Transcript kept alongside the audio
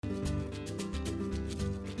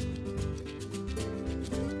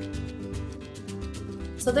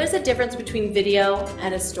So there's a difference between video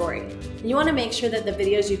and a story. You want to make sure that the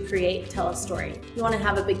videos you create tell a story. You want to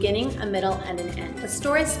have a beginning, a middle, and an end. A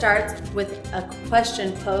story starts with a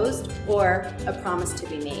question posed or a promise to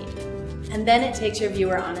be made. And then it takes your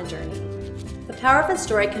viewer on a journey. The power of a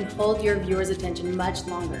story can hold your viewer's attention much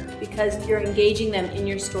longer because you're engaging them in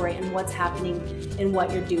your story and what's happening in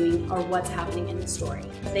what you're doing or what's happening in the story.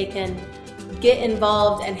 They can get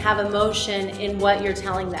involved and have emotion in what you're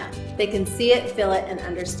telling them. They can see it, feel it, and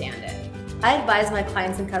understand it. I advise my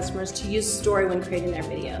clients and customers to use story when creating their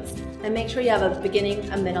videos and make sure you have a beginning,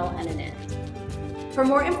 a middle, and an end. For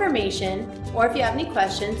more information, or if you have any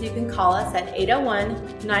questions, you can call us at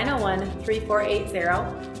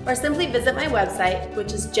 801-901-3480 or simply visit my website,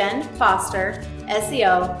 which is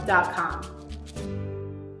jenfosterseo.com.